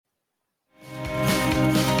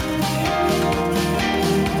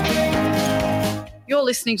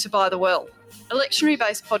listening to By the Well, a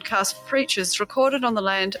lectionary-based podcast for preachers recorded on the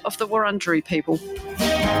land of the Wurundjeri people.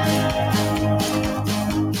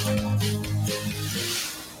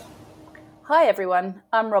 Hi everyone,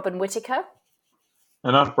 I'm Robin Whittaker.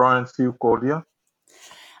 And I'm Brian Fiucordia.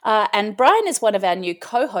 And Brian is one of our new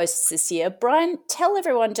co-hosts this year. Brian, tell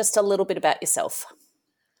everyone just a little bit about yourself.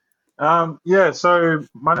 So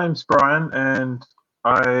my name's Brian, and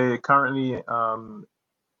I currently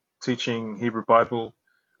teaching Hebrew Bible,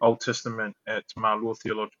 Old Testament at Malua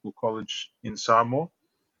Theological College in Samoa.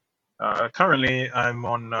 Currently, I'm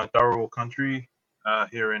on Dharawal country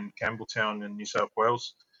here in Campbelltown in New South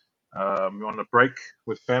Wales. I'm on a break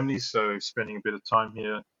with family, so spending a bit of time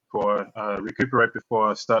here for recuperate before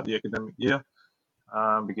I start the academic year,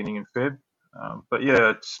 beginning in Feb.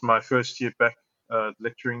 It's my first year back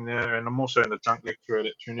lecturing there, and I'm also an adjunct lecturer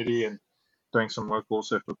at Trinity and doing some work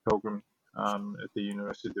also for Pilgrim at the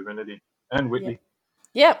University of Divinity and Whitney.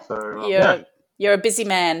 Yeah. So you're a busy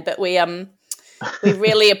man, but we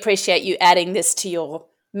really appreciate you adding this to your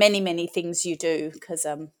many things you do, because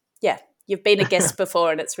you've been a guest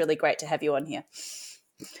before, and it's really great to have you on here.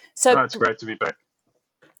 So it's great to be back.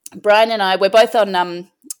 Brian and I, we're both on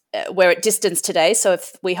we're at distance today, so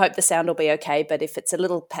we hope the sound will be okay, but if it's a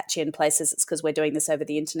little patchy in places, it's because we're doing this over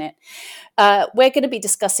the internet. We're going to be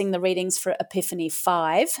discussing the readings for Epiphany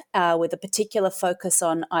 5 with a particular focus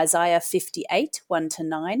on Isaiah 58,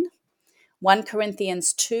 1-9, 1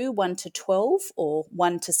 Corinthians 2, 1-12, or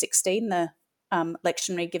 1-16, the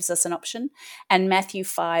lectionary gives us an option, and Matthew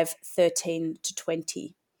 5,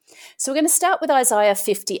 13-20. So we're going to start with Isaiah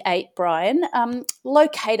 58, Brian.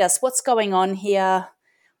 Locate us. What's going on here?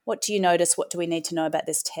 What do you notice? What do we need to know about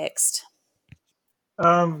this text?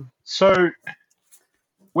 So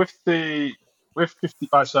with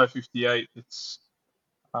Isaiah 58, it's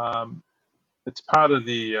part of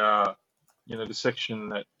the the section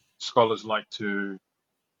that scholars like to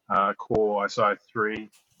call Isaiah 3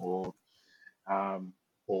 or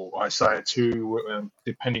Isaiah 2,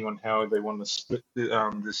 depending on how they want to split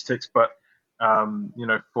this text. But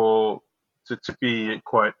to be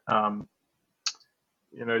quite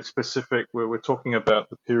specific, we're talking about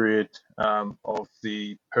the period of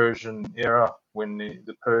the Persian era, when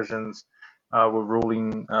the Persians were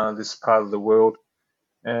ruling this part of the world,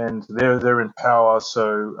 and they're in power,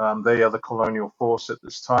 so they are the colonial force at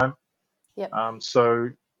this time. Yep. So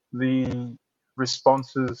the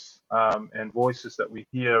responses and voices that we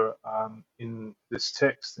hear in this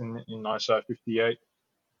text in Isaiah 58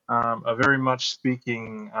 are very much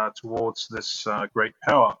speaking towards this great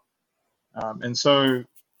power. And so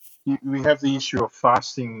we have the issue of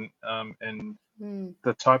fasting and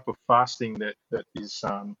the type of fasting that is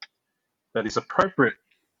appropriate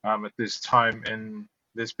at this time. And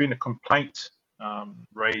there's been a complaint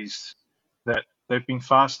raised that they've been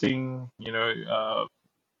fasting,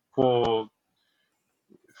 for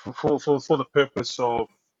the purpose of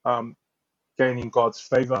gaining God's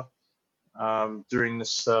favor during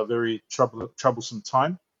this very troublesome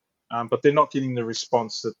time. But they're not getting the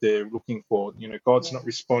response that they're looking for. God's not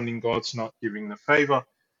responding. God's not giving the favor.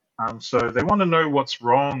 So they want to know what's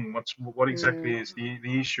wrong. What exactly is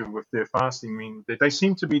the issue with their fasting? I mean, they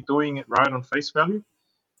seem to be doing it right on face value,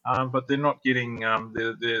 but they're not getting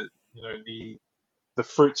the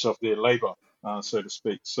fruits of their labor, so to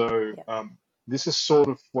speak. So this is sort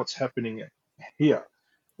of what's happening here,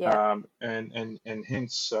 and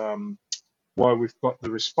hence why we've got the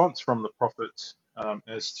response from the prophets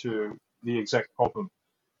as to the exact problem,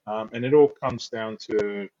 and it all comes down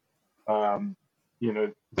to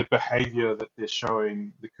the behavior that they're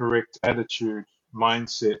showing, the correct attitude,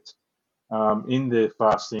 mindset in their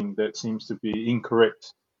fasting that seems to be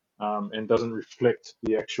incorrect and doesn't reflect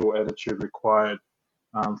the actual attitude required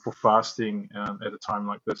for fasting at a time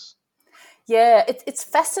like this. Yeah, it's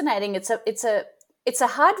fascinating. It's a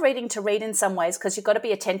hard reading to read in some ways, because you've got to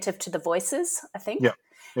be attentive to the voices, I think. Yeah.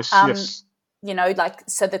 Yes.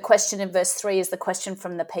 So the question in verse 3 is the question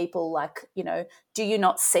from the people, do you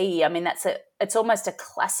not see? I mean, it's almost a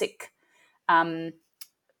classic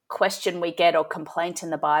question we get, or complaint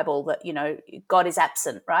in the Bible, that, God is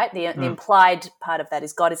absent, right? The implied part of that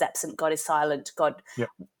is God is absent, God is silent, God,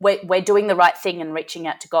 we're doing the right thing and reaching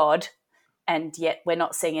out to God, and yet we're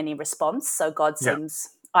not seeing any response. So God seems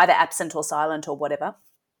either absent or silent or whatever.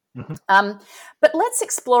 Mm-hmm. But let's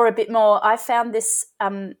explore a bit more. I found this,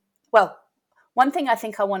 one thing I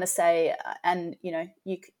think I want to say, and,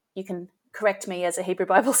 you can correct me as a Hebrew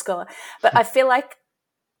Bible scholar, but I feel like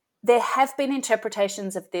there have been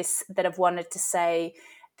interpretations of this that have wanted to say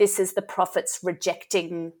this is the prophets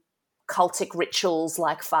rejecting cultic rituals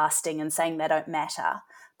like fasting and saying they don't matter.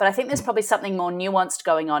 But I think there's probably something more nuanced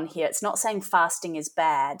going on here. It's not saying fasting is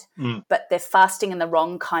bad, Mm. but they're fasting in the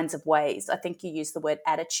wrong kinds of ways. I think you used the word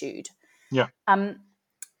attitude. Yeah.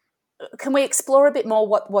 Can we explore a bit more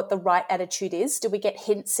what the right attitude is? Do we get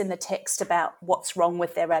hints in the text about what's wrong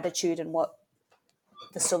with their attitude and what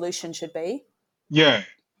the solution should be? Yeah,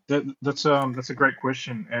 that's a great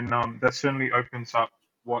question, and that certainly opens up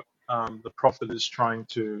what the prophet is trying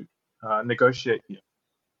to negotiate here.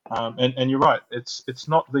 And you're right, it's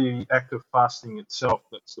not the act of fasting itself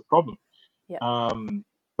that's the problem, Yeah.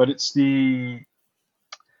 but it's the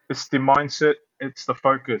mindset, it's the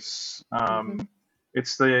focus,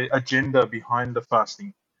 it's the agenda behind the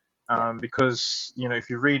fasting. Because if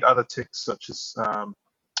you read other texts such as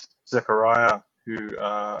Zechariah, who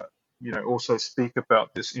also speak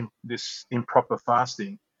about this improper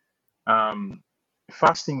fasting.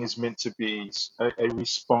 Fasting is meant to be a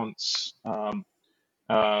response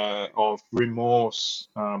of remorse,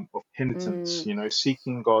 of penitence,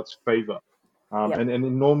 seeking God's favor. And it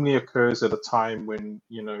normally occurs at a time when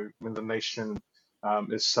when the nation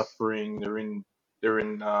is suffering. They're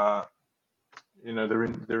in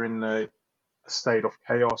a state of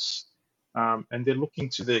chaos, and they're looking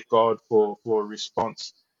to their God for a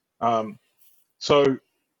response. So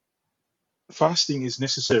fasting is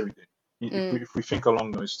necessary then, if we think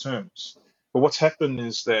along those terms. But what's happened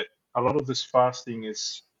is that a lot of this fasting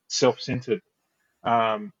is self-centered.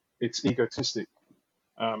 It's egotistic.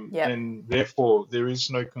 And therefore there is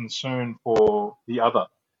no concern for the other,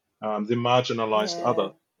 the marginalized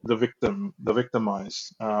other, the victim, the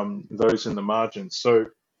victimized, those in the margins. So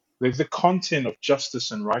the content of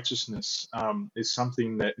justice and righteousness is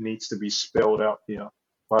something that needs to be spelled out here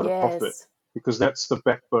by the prophet, because that's the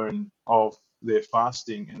backbone of their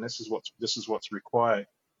fasting, and this is what's required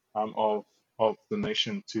of the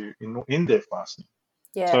nation to in their fasting.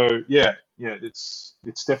 So it's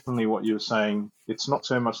definitely what you were saying. It's not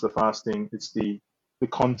so much the fasting; it's the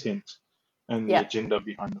content and the agenda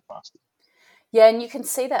behind the fasting. Yeah, and you can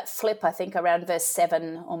see that flip, I think, around verse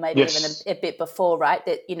 7 or maybe even a bit before, right?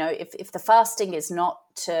 That, if the fasting is not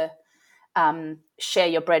to share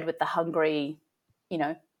your bread with the hungry,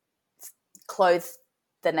 clothe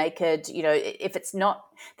the naked, if it's not,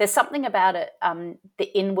 there's something about it,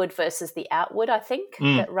 the inward versus the outward, I think,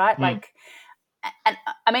 right? Like, and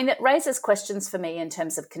I mean, it raises questions for me in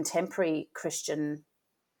terms of contemporary Christian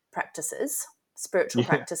practices, spiritual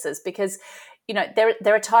practices, because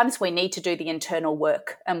there are times we need to do the internal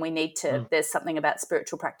work, and we need to there's something about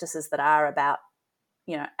spiritual practices that are about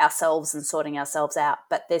ourselves and sorting ourselves out.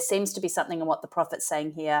 But there seems to be something in what the prophet's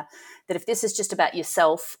saying here, that if this is just about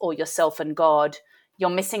yourself or yourself and God, you're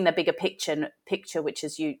missing the bigger picture, which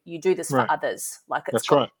is you do this for others. Like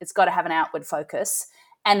it's got to have an outward focus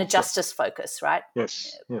and a justice focus, right?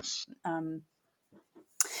 Yes. I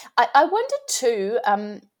wondered too,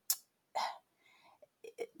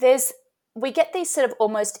 we get these sort of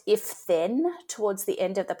almost if-then towards the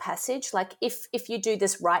end of the passage. Like if you do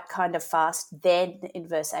this right kind of fast, then in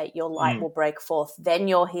verse 8 your light will break forth, then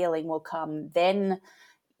your healing will come, then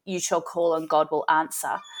you shall call and God will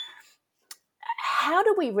answer. How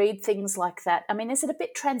do we read things like that? I mean, is it a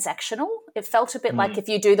bit transactional? It felt a bit like if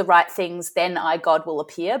you do the right things, then God will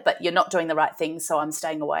appear, but you're not doing the right things, so I'm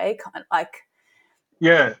staying away. Kind of like...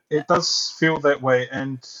 Yeah, it does feel that way.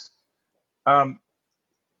 And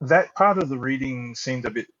that part of the reading seemed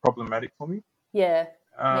a bit problematic for me. Yeah,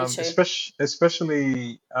 me too.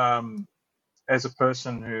 Especially as a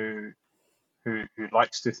person who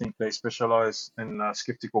likes to think they specialize in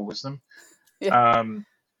skeptical wisdom,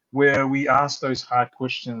 where we ask those hard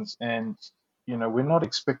questions and we're not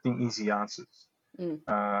expecting easy answers.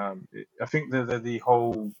 I think the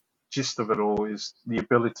whole gist of it all is the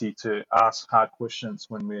ability to ask hard questions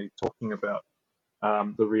when we're talking about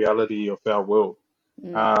the reality of our world.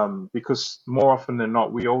 Because more often than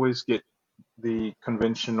not, we always get the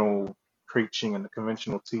conventional preaching and the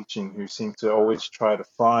conventional teaching who seem to always try to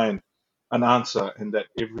find an answer, and that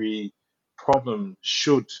every problem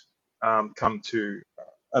should come to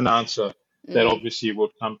an answer that obviously would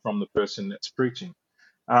come from the person that's preaching.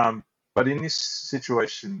 But in this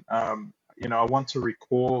situation, I want to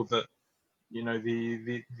recall that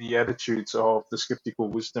the attitudes of the skeptical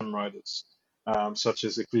wisdom writers, such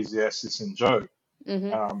as Ecclesiastes and Job,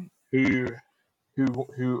 who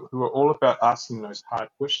are all about asking those hard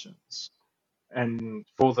questions, and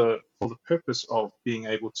for the purpose of being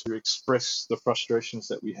able to express the frustrations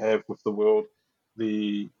that we have with the world,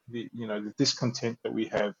 the discontent that we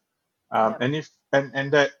have, and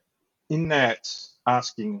that in that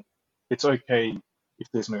asking, it's okay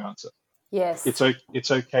if there's no answer. Yes, it's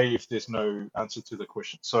okay if there's no answer to the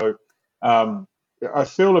question. So I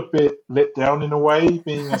feel a bit let down in a way,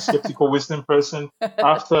 being a skeptical wisdom person.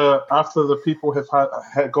 After the people have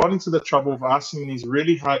gone into the trouble of asking these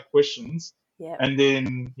really hard questions, Yeah. and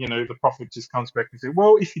then the prophet just comes back and says,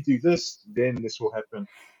 "Well, if you do this, then this will happen."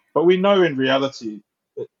 But we know in reality,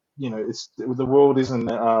 that, it's the world isn't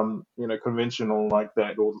conventional like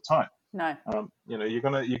that all the time. No.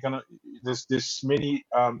 There's many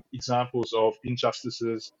examples of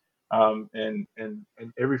injustices and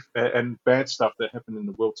bad stuff that happen in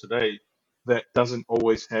the world today that doesn't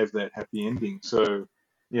always have that happy ending. So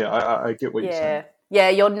yeah, I get what you're saying. Yeah,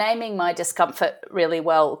 you're naming my discomfort really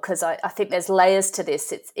well, because I think there's layers to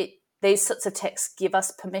this. These sorts of texts give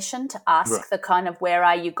us permission to ask Right. the kind of, where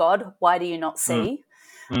are you, God? Why do you not see?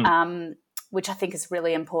 Mm. Which I think is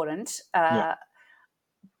really important. Yeah.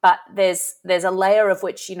 But there's a layer of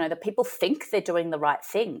which, the people think they're doing the right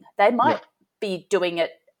thing. They might be doing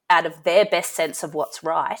it out of their best sense of what's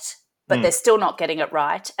right, but they're still not getting it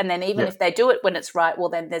right. And then even if they do it when it's right, well,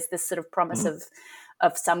 then there's this sort of promise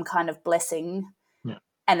of some kind of blessing. Yeah.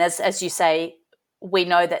 And as you say, we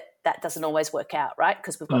know that doesn't always work out, right?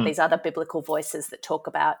 Because we've got these other biblical voices that talk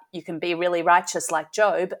about you can be really righteous like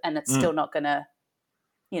Job, and it's still not going to,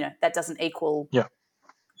 that doesn't equal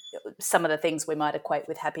some of the things we might equate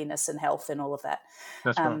with happiness and health and all of that.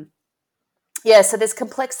 That's right. Yeah, so there's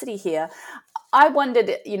complexity here. I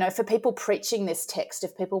wondered, for people preaching this text,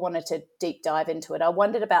 if people wanted to deep dive into it, I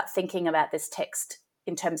wondered about thinking about this text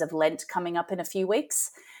in terms of Lent coming up in a few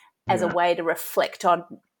weeks as a way to reflect on,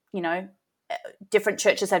 different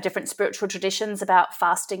churches have different spiritual traditions about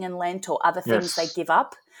fasting and Lent or other things they give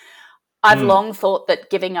up. I've long thought that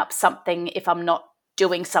giving up something, if I'm not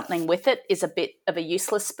doing something with it, is a bit of a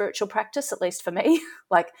useless spiritual practice, at least for me.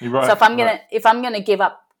 So if I'm gonna give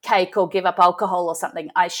up cake or give up alcohol or something,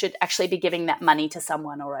 I should actually be giving that money to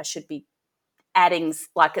someone, or I should be adding,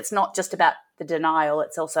 it's not just about the denial,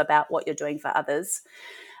 it's also about what you're doing for others.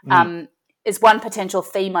 Is one potential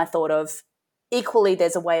theme I thought of. Equally,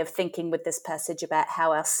 there's a way of thinking with this passage about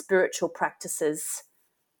how our spiritual practices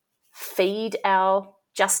feed our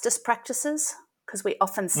justice practices, because we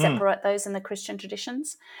often separate those in the Christian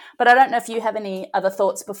traditions. But I don't know if you have any other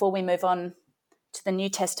thoughts before we move on to the New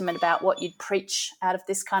Testament about what you'd preach out of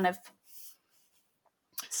this kind of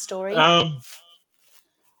story.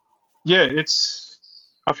 It's,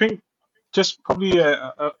 I think, just probably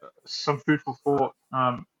some food for thought.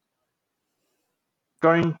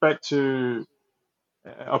 Going back to,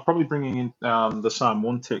 I'll probably bringing in the Psalm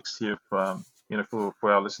 1 text here for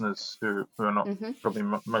our listeners who are not probably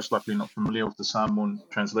most likely not familiar with the Psalm 1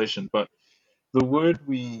 translation. But the word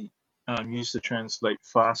we use to translate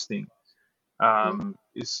fasting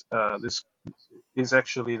is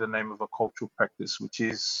actually the name of a cultural practice, which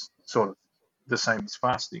is sort of the same as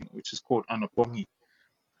fasting, which is called anapongi.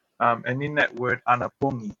 And in that word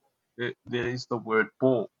anapongi, there is the word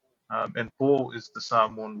bor, and bor is the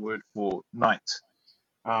Psalm 1 word for night,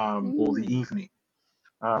 or the evening.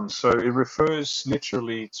 So it refers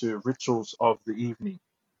literally to rituals of the evening.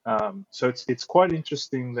 So it's quite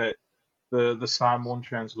interesting that the Psalm 1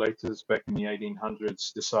 translators back in the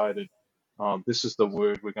 1800s decided this is the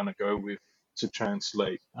word we're going to go with to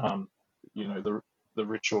translate the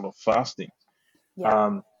ritual of fasting.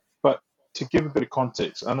 But to give a bit of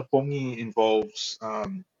context, anapongi involves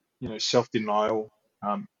self-denial,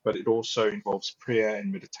 but it also involves prayer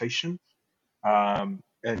and meditation.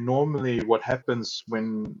 And normally what happens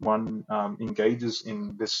when one engages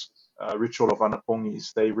in this ritual of anapongi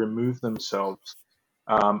is they remove themselves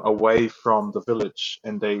away from the village,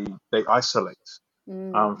 and they isolate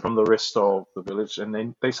from the rest of the village, and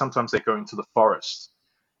then they sometimes go into the forest,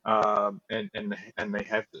 and they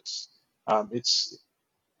have this. It's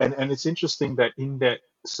interesting that in that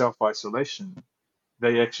self-isolation,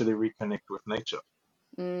 they actually reconnect with nature,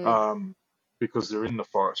 because they're in the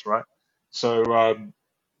forest, right? So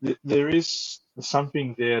there is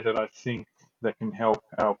something there that I think that can help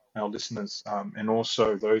our listeners, and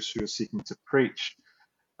also those who are seeking to preach,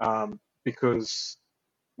 because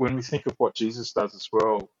when we think of what Jesus does as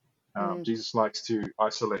well, Jesus likes to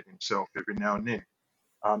isolate himself every now and then,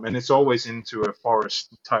 and it's always into a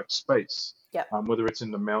forest type space, whether it's in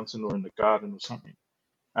the mountain or in the garden or something.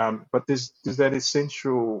 But there's that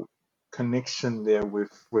essential connection there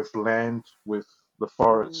with land, with the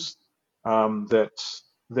forest, that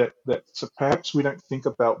so perhaps we don't think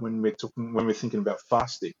about when we're thinking about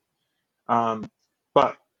fasting.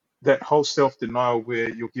 But that whole self-denial where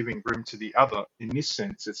you're giving room to the other, in this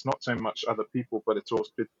sense, it's not so much other people, but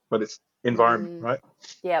it's environment, right?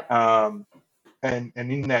 And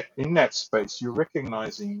in that space, you're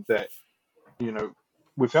recognizing that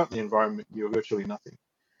without the environment, you're virtually nothing.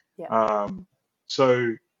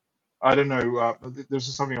 So I don't know. This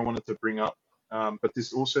is something I wanted to bring up, but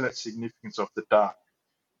there's also that significance of the dark,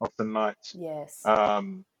 of the night. Yes.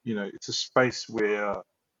 It's a space where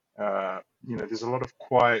there's a lot of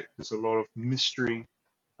quiet, there's a lot of mystery.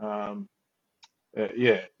 Um,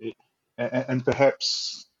 yeah, and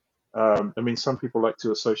perhaps, some people like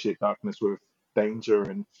to associate darkness with danger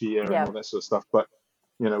and fear and Yeah. all that sort of stuff, but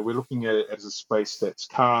we're looking at it as a space that's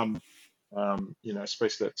calm, a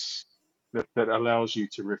space that allows you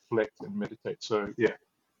to reflect and meditate. So yeah.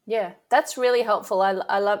 Yeah, that's really helpful.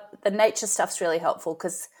 I love the nature stuff's really helpful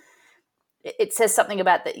because it says something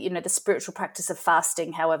about the spiritual practice of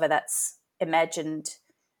fasting, however that's imagined,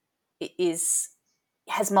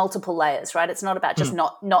 has multiple layers, right? It's not about just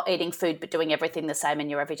not eating food but doing everything the same in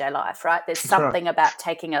your everyday life, right? There's something about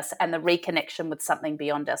taking us and the reconnection with something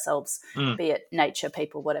beyond ourselves, be it nature,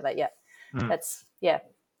 people, whatever. Yeah, that's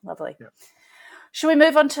lovely. Yeah. Should we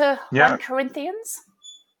move on to 1 Corinthians?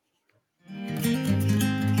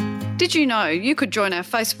 Did you know you could join our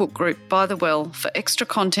Facebook group By the Well for extra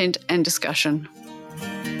content and discussion?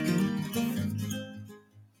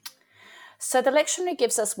 So the lectionary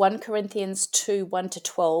gives us 1 Corinthians 2,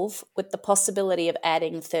 1-12, with the possibility of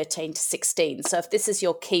adding 13 to 16. So if this is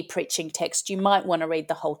your key preaching text, you might want to read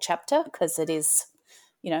the whole chapter because it is,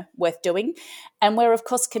 worth doing. And we're, of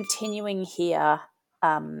course, continuing here,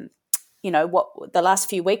 what the last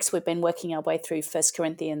few weeks we've been working our way through 1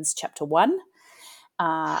 Corinthians chapter 1,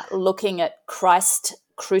 looking at Christ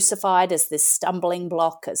crucified as this stumbling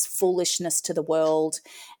block, as foolishness to the world.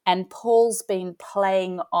 And Paul's been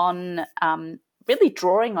playing on, really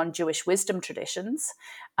drawing on Jewish wisdom traditions,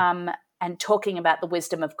 and talking about the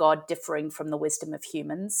wisdom of God differing from the wisdom of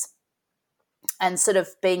humans, and sort of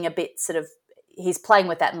being a bit he's playing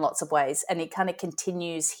with that in lots of ways. And he kind of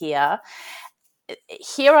continues here.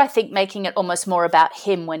 Here, I think, making it almost more about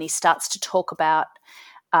him when he starts to talk about,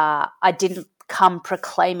 I didn't come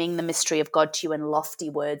proclaiming the mystery of God to you in lofty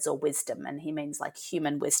words or wisdom. And he means like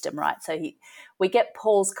human wisdom, right? So we get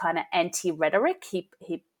Paul's kind of anti-rhetoric.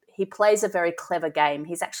 He plays a very clever game.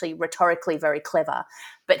 He's actually rhetorically very clever,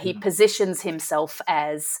 but he positions himself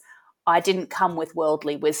as, I didn't come with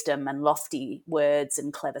worldly wisdom and lofty words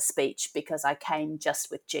and clever speech because I came just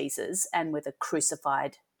with Jesus and with a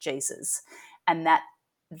crucified Jesus. And that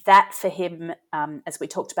for him, as we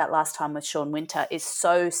talked about last time with Sean Winter, is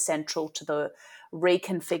so central to the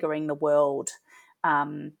reconfiguring the world.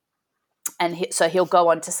 So he'll go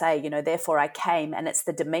on to say, therefore I came, and it's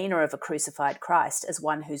the demeanor of a crucified Christ as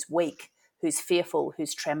one who's weak, who's fearful,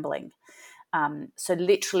 who's trembling. So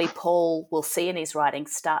literally Paul, we'll see in his writing,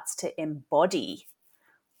 starts to embody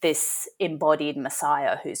this embodied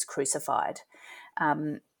Messiah who's crucified.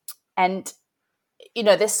 And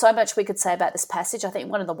there's so much we could say about this passage. I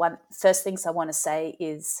think one of the first things I want to say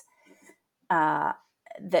is that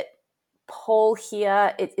Paul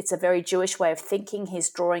here, it's a very Jewish way of thinking. He's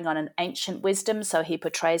drawing on an ancient wisdom, so he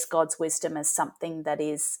portrays God's wisdom as something that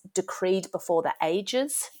is decreed before the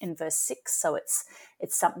ages in verse 6. So it's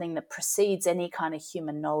something that precedes any kind of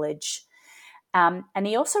human knowledge. And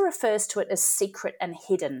he also refers to it as secret and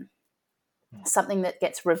hidden, something that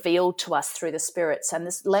gets revealed to us through the spirits. And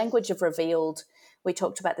this language of revealed, we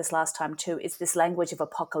talked about this last time too, is this language of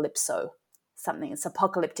apocalypso. It's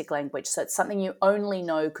apocalyptic language. So it's something you only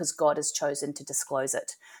know because God has chosen to disclose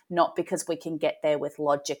it, not because we can get there with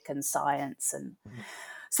logic and science. And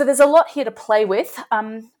so there's a lot here to play with.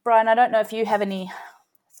 Brian, I don't know if you have any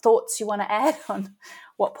thoughts you want to add on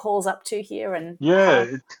what Paul's up to here. And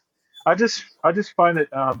I just find it,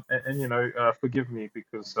 forgive me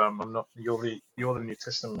because I'm not, you're the New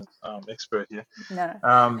Testament expert here.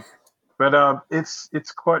 No. But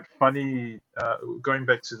it's quite funny going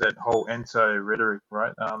back to that whole anti-rhetoric,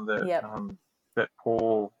 right? That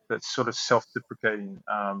Paul, that sort of self-deprecating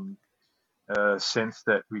sense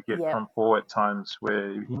that we get from Paul at times,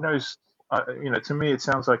 where he knows, to me it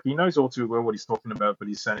sounds like he knows all too well what he's talking about, but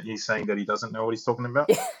he's saying that he doesn't know what he's talking about.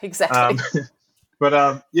 Yeah, exactly.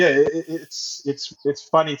 But it's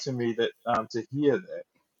funny to me that to hear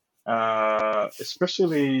that,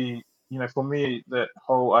 especially. For me, that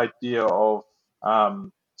whole idea of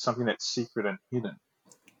something that's secret and hidden,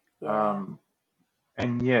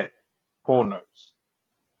 and yet Paul knows.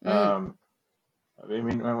 How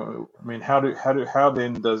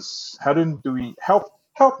then do we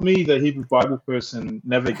help me, the Hebrew Bible person,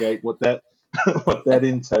 navigate what that what that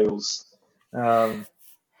entails?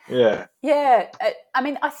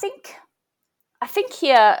 I think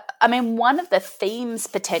here, one of the themes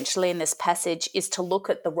potentially in this passage is to look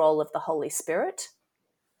at the role of the Holy Spirit.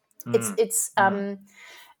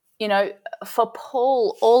 for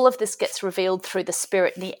Paul, all of this gets revealed through the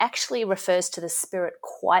Spirit, and he actually refers to the Spirit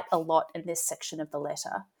quite a lot in this section of the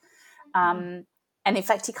letter. And in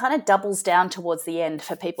fact, he kind of doubles down towards the end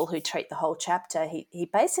for people who treat the whole chapter. He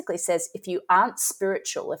basically says, if you aren't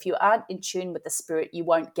spiritual, if you aren't in tune with the Spirit, you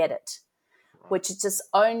won't get it, which is its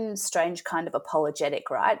own strange kind of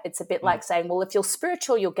apologetic, right? It's a bit like saying, well, if you're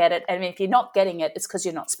spiritual, you'll get it. And if you're not getting it, it's because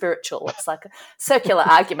you're not spiritual. It's like a circular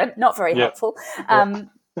argument, not very helpful.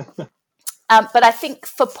 But I think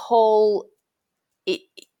for Paul,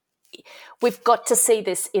 we've got to see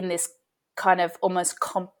this in this kind of almost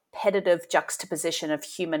competitive juxtaposition of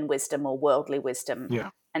human wisdom or worldly wisdom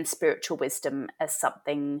and spiritual wisdom as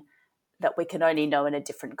something that we can only know in a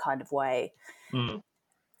different kind of way.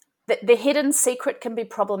 The hidden secret can be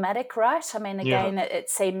problematic, right? I mean, again, it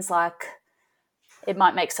seems like it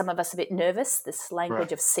might make some of us a bit nervous. This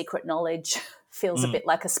language of secret knowledge feels a bit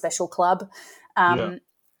like a special club.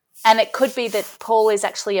 And it could be that Paul is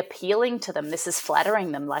actually appealing to them. This is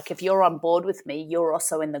flattering them. Like, if you're on board with me, you're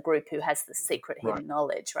also in the group who has the secret hidden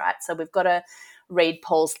knowledge, right? So we've got to read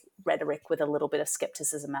Paul's rhetoric with a little bit of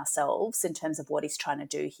skepticism ourselves in terms of what he's trying to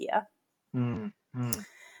do here.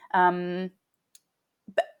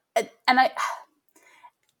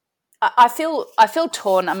 I feel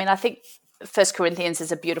torn. I mean, I think 1 Corinthians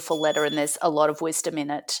is a beautiful letter and there's a lot of wisdom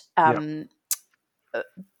in it.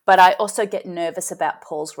 But I also get nervous about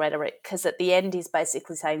Paul's rhetoric because at the end he's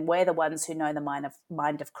basically saying we're the ones who know the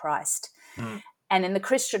mind of Christ. And in the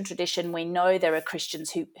Christian tradition, we know there are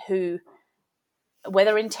Christians who,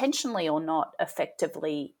 whether intentionally or not,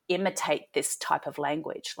 effectively imitate this type of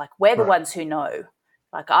language. Like, we're the ones who know.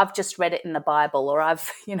 Like, I've just read it in the Bible, or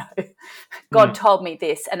I've, God told me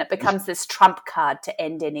this, and it becomes this trump card to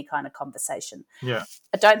end any kind of conversation. I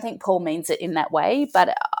don't think Paul means it in that way,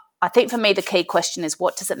 but I think for me the key question is,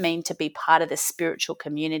 what does it mean to be part of this spiritual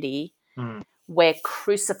community where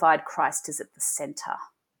crucified Christ is at the centre?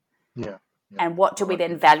 And what do we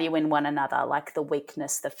then value in one another, like the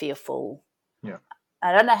weakness, the fearful?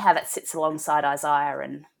 I don't know how that sits alongside Isaiah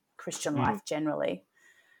and Christian life generally.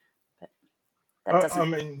 But that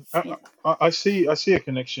doesn't. I see a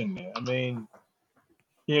connection there. I mean,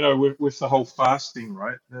 with the whole fasting,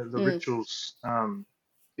 right? The rituals,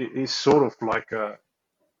 it is sort of like a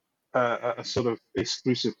sort of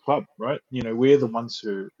exclusive club, right? We're the ones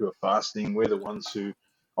who are fasting. We're the ones who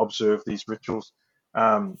observe these rituals.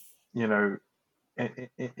 And when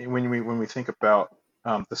we think about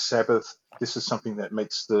the Sabbath, this is something that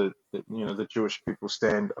makes the Jewish people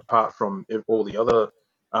stand apart from all the other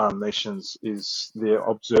nations, is their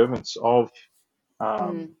observance of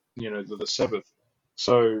the Sabbath.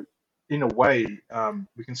 So in a way,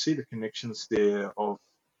 we can see the connections there of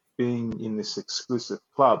being in this exclusive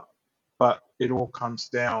club, but it all comes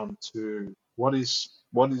down to what is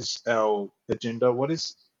our agenda,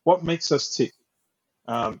 what makes us tick.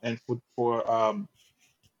 And for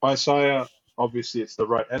Isaiah, obviously it's the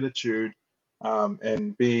right attitude,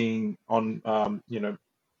 and being on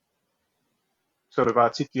sort of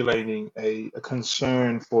articulating a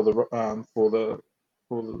concern for the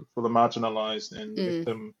marginalized and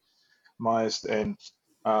victimized, and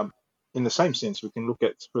in the same sense, we can look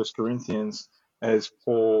at 1 Corinthians as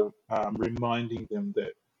Paul reminding them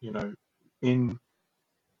that in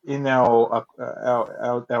our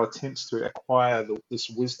attempts to acquire this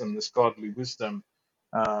wisdom, this godly wisdom,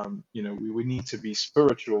 we need to be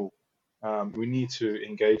spiritual. We need to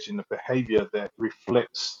engage in a behavior that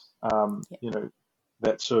reflects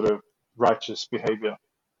that sort of righteous behavior.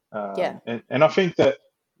 And I think that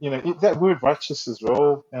that word righteous as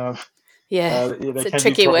well. It's a can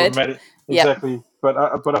tricky be word. Exactly. But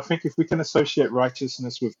I think if we can associate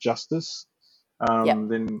righteousness with justice,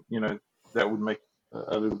 then that would make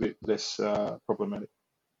a little bit less problematic.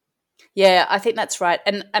 Yeah, I think that's right.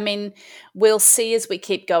 And I mean, we'll see as we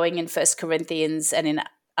keep going in 1 Corinthians and in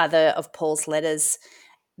other of Paul's letters,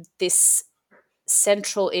 this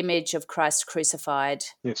central image of Christ crucified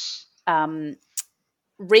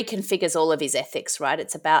reconfigures all of his ethics, right?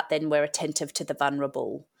 It's about then we're attentive to the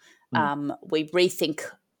vulnerable. We rethink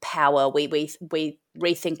power. We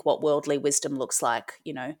rethink what worldly wisdom looks like,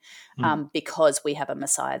 because we have a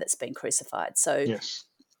Messiah that's been crucified. So,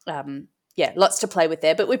 lots to play with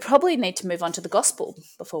there. But we probably need to move on to the gospel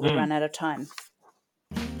before we run out of time.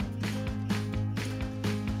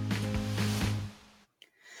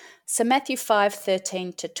 So Matthew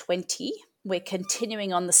 5:13-20, we're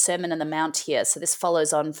continuing on the Sermon on the Mount here. So this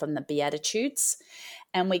follows on from the Beatitudes,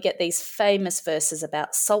 and we get these famous verses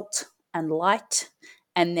about salt and light,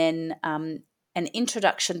 and then an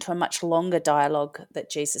introduction to a much longer dialogue that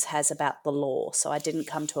Jesus has about the law. So I didn't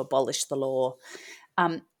come to abolish the law.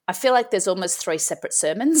 I feel like there's almost 3 separate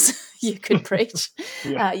sermons you could preach.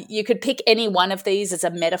 Yeah. You could pick any one of these as a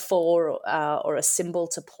metaphor or a symbol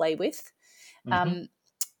to play with. Mhm.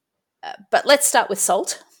 But let's start with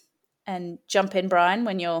salt and jump in, Brian,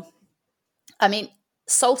 when you're... I mean,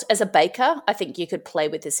 salt as a baker, I think you could play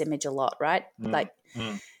with this image a lot, right? Mm. Like,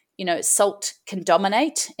 Mm. Salt can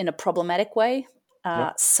dominate in a problematic way.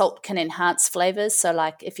 Yep. Salt can enhance flavors. So,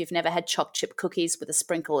 like, if you've never had choc chip cookies with a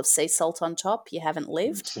sprinkle of sea salt on top, you haven't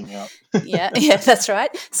lived. Mixing out. Yeah, that's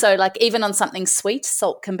right. So, like, even on something sweet,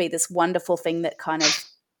 salt can be this wonderful thing that kind of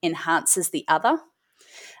enhances the other.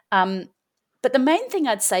 But the main thing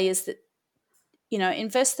I'd say is that, in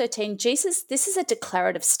verse 13, Jesus, this is a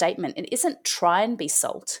declarative statement. It isn't try and be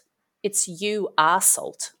salt. It's you are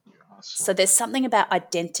salt. So there's something about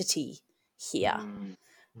identity here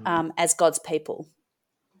as God's people.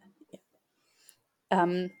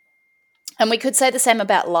 And we could say the same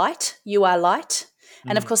about light. You are light.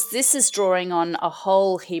 And of course, this is drawing on a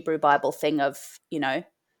whole Hebrew Bible thing of,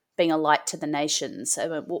 being a light to the nations.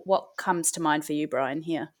 So what comes to mind for you, Brian,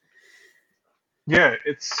 here? Yeah,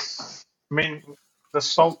 the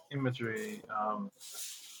salt imagery,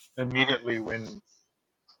 immediately when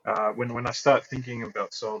I start thinking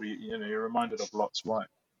about salt, you're reminded of Lot's wife.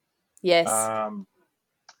 Yes.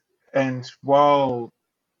 And while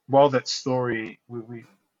that story, we've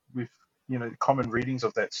common readings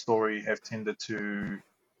of that story have tended to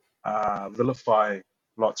vilify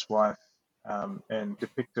Lot's wife and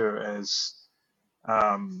depict her as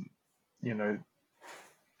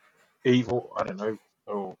evil, I don't know,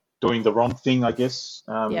 or doing the wrong thing, I guess,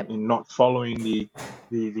 in not following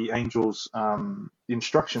the angel's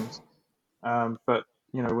instructions. But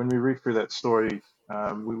when we read through that story,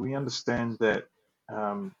 we understand that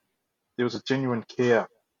there was a genuine care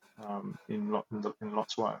in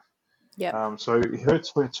Lot's wife. Yeah. So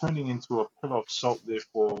we're turning into a pillar of salt.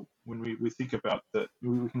 Therefore, when we think about that,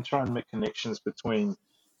 we can try and make connections between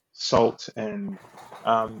salt and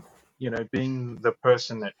being the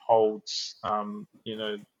person that holds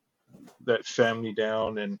that family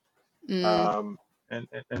down and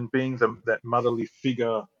being that motherly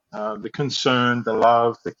figure, the concern, the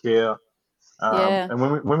love, the care. And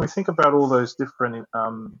when we think about all those different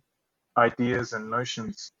ideas and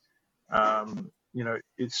notions,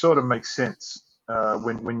 it sort of makes sense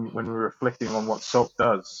when we're reflecting on what salt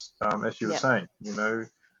does, as you were saying. The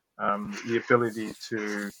ability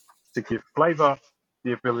to give flavor,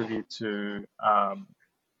 the ability to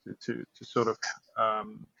sort of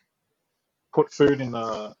put food in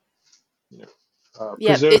a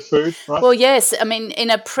preserve food, right? Well, yes. I mean, in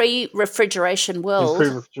a pre-refrigeration world,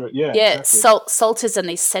 exactly. salt is an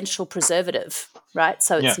essential preservative, right?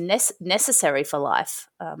 So it's necessary for life.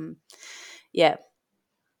 So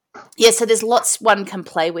there's lots one can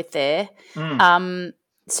play with there.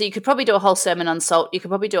 So you could probably do a whole sermon on salt. You could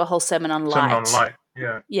probably do a whole sermon on light.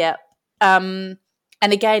 Yeah.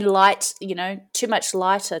 And again, light, too much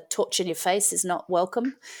light, a torch in your face is not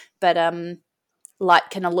welcome. But light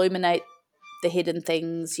can illuminate the hidden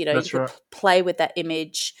things. That's you could right. play with that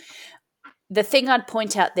image. The thing I'd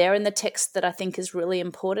point out there in the text that I think is really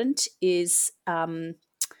important is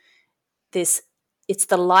this. It's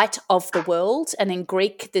the light of the world, and in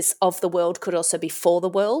Greek, this of the world could also be for the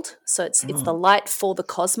world. So it's the light for the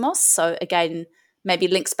cosmos. So again, maybe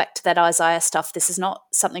links back to that Isaiah stuff. This is not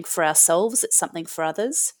something for ourselves; it's something for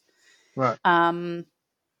others. Right. And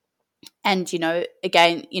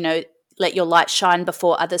again, let your light shine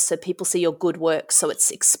before others, so people see your good works. So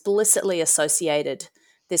it's explicitly associated,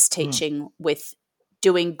 this teaching, with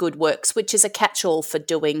doing good works, which is a catch-all for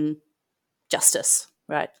doing justice,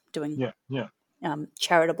 right? Doing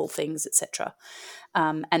charitable things, etc.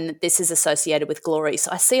 And this is associated with glory.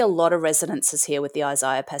 So I see a lot of resonances here with the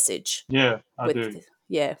Isaiah passage. Yeah, I do.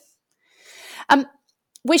 Yeah.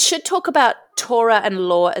 We should talk about Torah and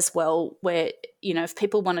law as well, where, if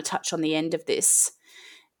people want to touch on the end of this,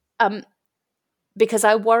 because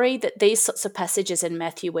I worry that these sorts of passages in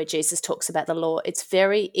Matthew where Jesus talks about the law, it's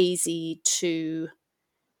very easy to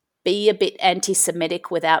be a bit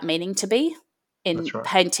anti-Semitic without meaning to be, in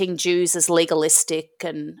painting Jews as legalistic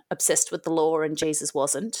and obsessed with the law, and Jesus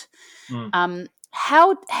wasn't.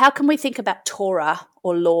 How can we think about Torah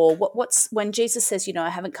or law? What's when Jesus says, I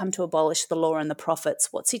haven't come to abolish the law and the prophets,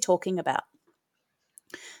 what's he talking about?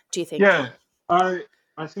 Do you think? Yeah, I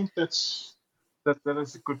think that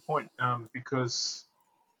is a good point, because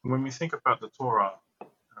when we think about the Torah,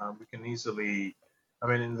 we can easily,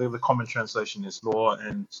 in the common translation is law,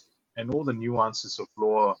 and all the nuances of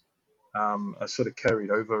law are sort of carried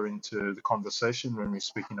over into the conversation when we're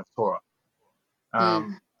speaking of Torah.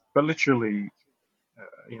 But literally,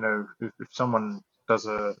 if someone does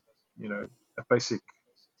a basic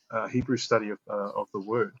Hebrew study of the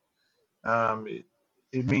word,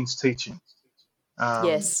 it means teaching.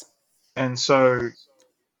 Yes. And so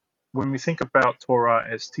when we think about Torah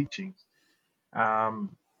as teaching,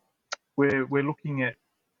 we're looking at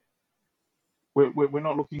we're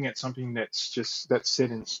not looking at something that's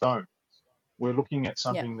set in stone. We're looking at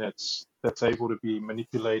something that's able to be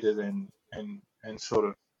manipulated and sort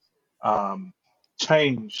of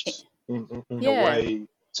changed in a way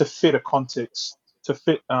to fit a context, to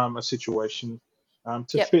fit a situation,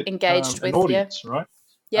 to fit engaged an with audience, right?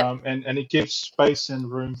 Yep. And it gives space and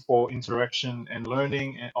room for interaction and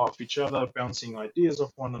learning of each other, bouncing ideas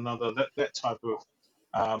off one another, that type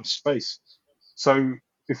of space. So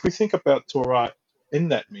if we think about Torah in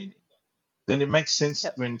that meaning, then it makes sense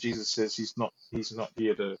when Jesus says he's not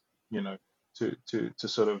here to to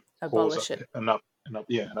sort of abolish it. and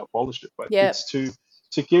abolish it, but it's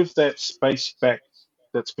to give that space back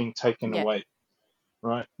that's been taken away.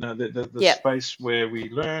 Right now, the space where we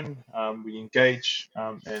learn, we engage,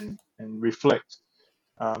 and reflect.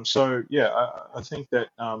 So I think that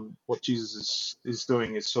what Jesus is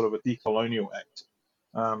doing is sort of a decolonial act,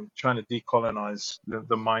 trying to decolonize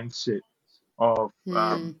the mindset of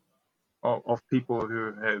people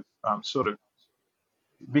who have sort of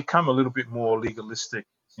become a little bit more legalistic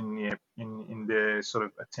in their sort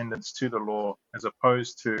of attendance to the law, as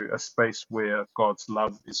opposed to a space where God's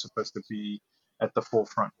love is supposed to be at the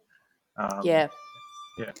forefront. And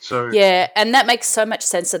that makes so much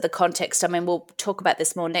sense of the context. I mean, we'll talk about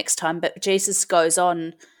this more next time, but Jesus goes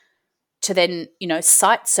on to then,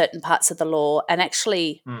 cite certain parts of the law and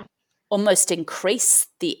actually almost increase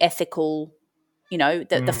the ethical,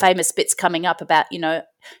 the famous bits coming up about,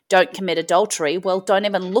 don't commit adultery. Well, don't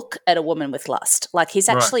even look at a woman with lust. Like he's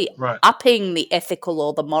actually upping the ethical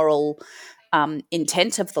or the moral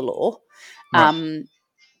intent of the law.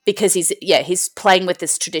 Because he's playing with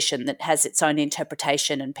this tradition that has its own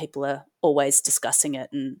interpretation and people are always discussing it.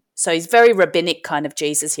 And so he's very rabbinic kind of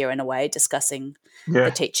Jesus here in a way, discussing the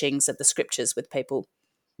teachings of the scriptures with people.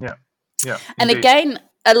 Yeah. And again,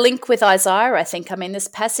 a link with Isaiah, I think. I mean, this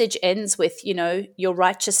passage ends with, your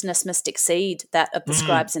righteousness must exceed that of the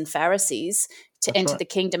scribes and Pharisees to enter the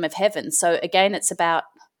kingdom of heaven. So again, it's about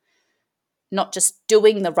not just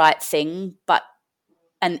doing the right thing, but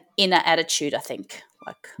an inner attitude, I think.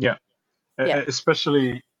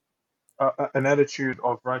 Especially an attitude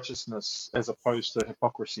of righteousness as opposed to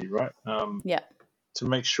hypocrisy, right? To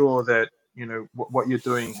make sure that what you're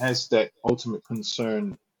doing has that ultimate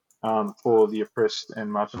concern for the oppressed and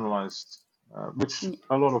marginalized, which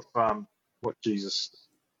a lot of what Jesus'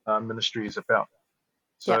 ministry is about.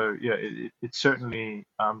 So it certainly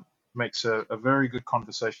makes a very good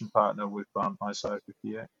conversation partner with Isaiah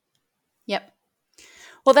 58. Yep.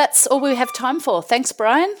 Well, that's all we have time for. Thanks,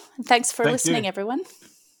 Brian. And thanks for listening, everyone.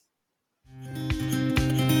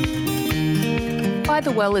 By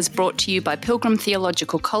the Well is brought to you by Pilgrim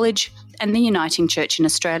Theological College and the Uniting Church in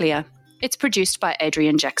Australia. It's produced by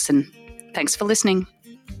Adrian Jackson. Thanks for listening.